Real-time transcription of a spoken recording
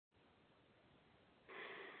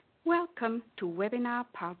Welcome to webinar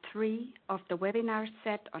part 3 of the webinar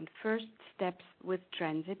set on first steps with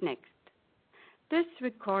Transit Next. This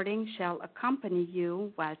recording shall accompany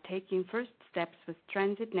you while taking first steps with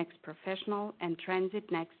Transit Next Professional and Transit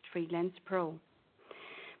Next Freelance Pro.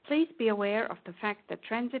 Please be aware of the fact that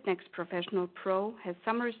Transit Next Professional Pro has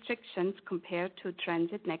some restrictions compared to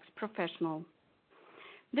Transit Next Professional.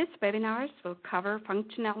 This webinar will cover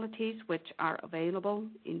functionalities which are available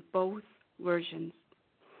in both versions.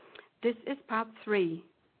 This is part 3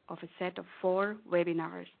 of a set of 4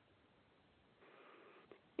 webinars.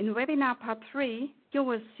 In webinar part 3, you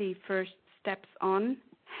will see first steps on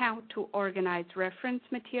how to organize reference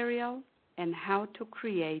material and how to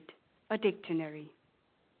create a dictionary.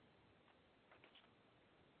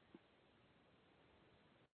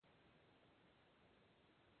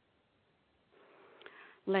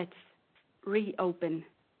 Let's reopen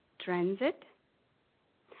Transit.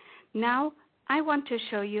 Now, I want to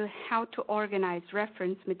show you how to organize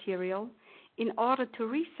reference material in order to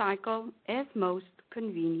recycle as most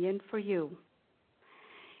convenient for you.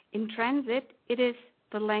 In Transit, it is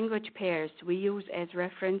the language pairs we use as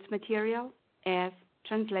reference material as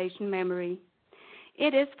translation memory.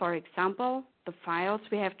 It is, for example, the files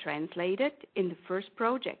we have translated in the first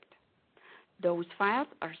project. Those files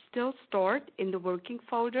are still stored in the working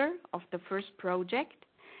folder of the first project,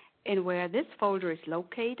 and where this folder is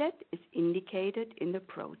located is indicated in the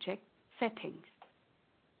project settings.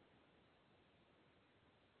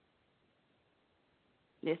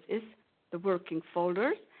 This is the working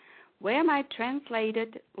folder where my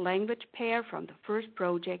translated language pair from the first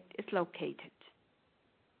project is located.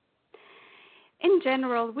 In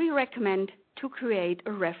general, we recommend to create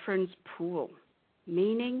a reference pool,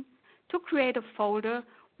 meaning to create a folder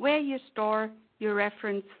where you store your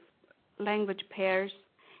reference language pairs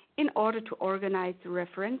in order to organize the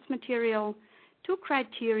reference material to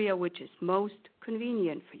criteria which is most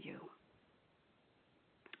convenient for you.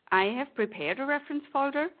 I have prepared a reference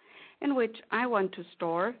folder in which I want to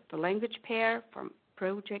store the language pair from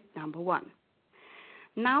project number 1.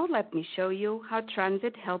 Now let me show you how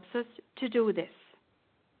Transit helps us to do this.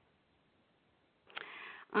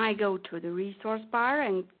 I go to the resource bar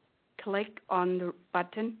and click on the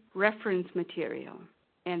button Reference Material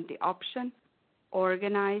and the option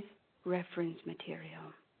Organize Reference Material.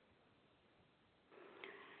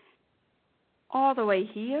 All the way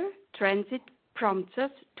here, Transit prompts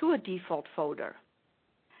us to a default folder.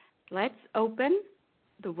 Let's open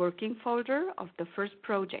the working folder of the first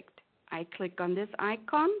project. I click on this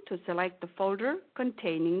icon to select the folder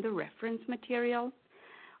containing the reference material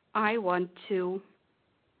I want to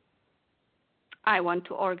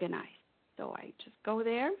organize. So I just go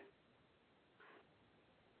there.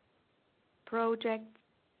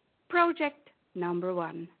 Project number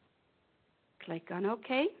 1. Click on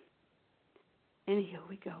OK, and here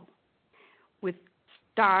we go. With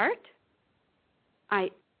Start,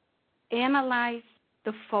 I analyze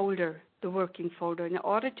the folder, the working folder, in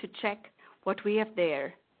order to check what we have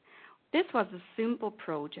there. This was a simple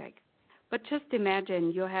project, but just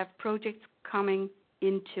imagine you have projects coming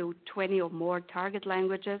into 20 or more target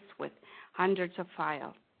languages with hundreds of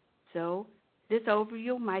files. So this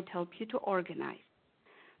overview might help you to organize.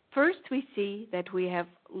 First, we see that we have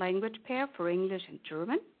language pair for English and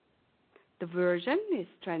German. The version is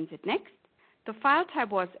Transit Next. The file type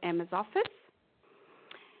was MS Office.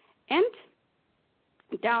 And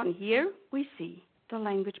down here, we see the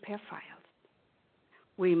language pair files.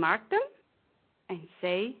 We mark them and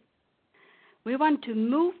say we want to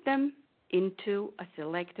move them into a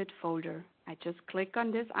selected folder. I just click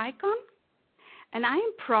on this icon, and I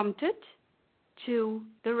am prompted to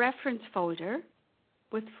the reference folder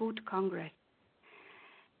with Food Congress.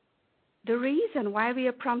 The reason why we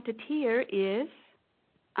are prompted here is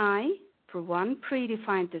I, for one,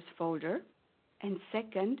 predefined this folder, and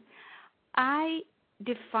second, I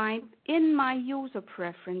defined in my user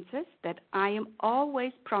preferences that I am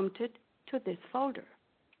always prompted to this folder,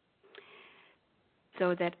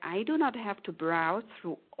 so that I do not have to browse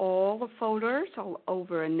through all the folders all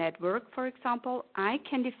over a network, for example. I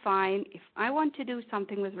can define, if I want to do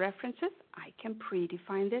something with references, I can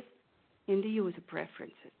predefine this in the user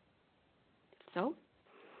preferences. So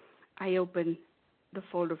I open the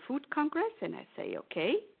folder Food Congress and I say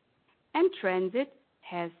OK, and Transit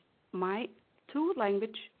has my 2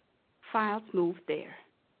 language files moved there.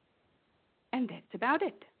 And that's about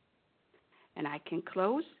it. And I can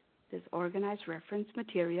close this Organize Reference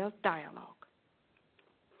Material dialog.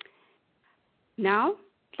 Now,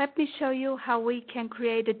 let me show you how we can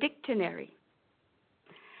create a dictionary.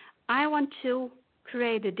 I want to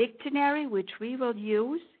create a dictionary which we will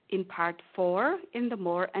use in part 4 in the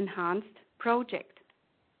more enhanced project.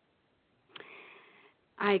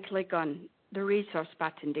 I click on the resource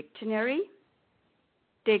button Dictionary,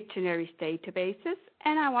 Dictionaries Databases,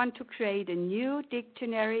 and I want to create a new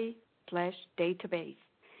dictionary/database.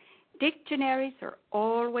 Dictionaries are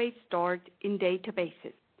always stored in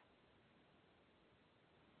databases.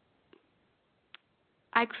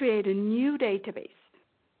 I create a new database.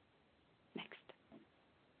 Next.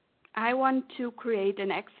 I want to create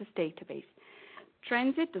an Access database.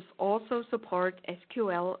 Transit does also support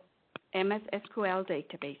SQL, MS SQL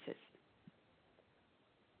databases.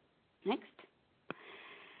 Next.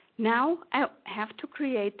 Now I have to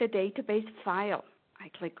create the database file. I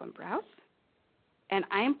click on Browse, and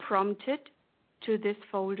I am prompted to this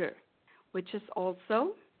folder, which is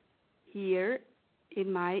also here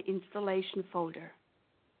in my installation folder.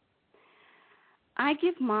 I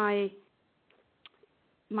give my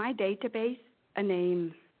database a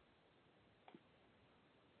name,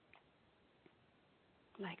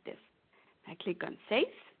 like this. I click on Save,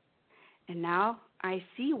 and now I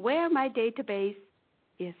see where my database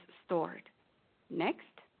is stored. Next.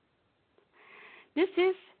 This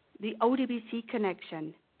is the Odbc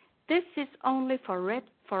Connection. This is only for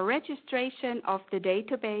registration of the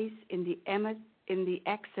database in the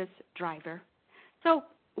Access driver. So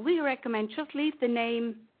we recommend just leave the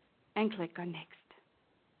name and click on Next.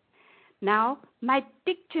 Now my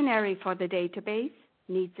dictionary for the database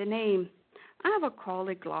needs a name. I will call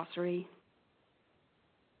it Glossary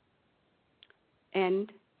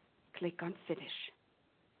and click on Finish.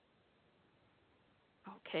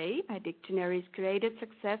 Okay, my dictionary is created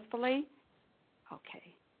successfully.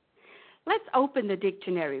 Okay, let's open the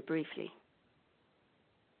dictionary briefly.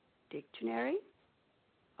 Dictionary,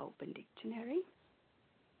 open dictionary.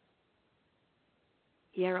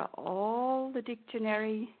 Here are all the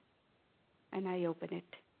dictionary, and I open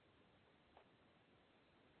it.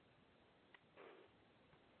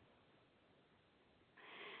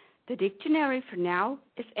 The dictionary for now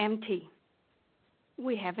is empty.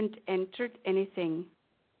 We haven't entered anything.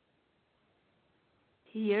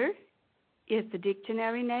 Here is the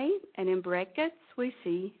dictionary name, and in brackets we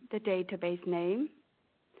see the database name,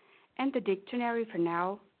 and the dictionary for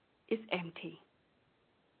now is empty.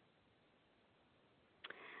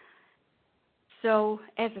 So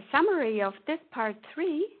as a summary of this part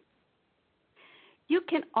 3, you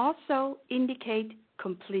can also indicate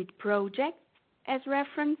complete projects as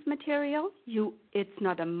reference material. It's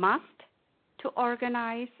not a must to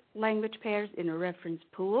organize language pairs in a reference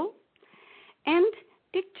pool. And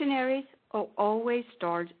dictionaries are always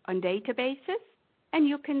stored on databases, and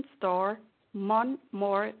you can store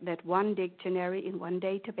more than one dictionary in one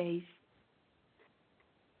database.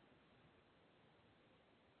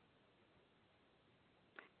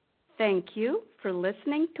 Thank you for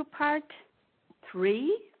listening to part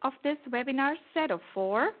 3 of this webinar set of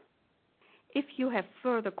 4. If you have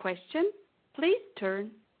further questions, please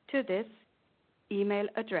turn to this email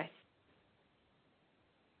address.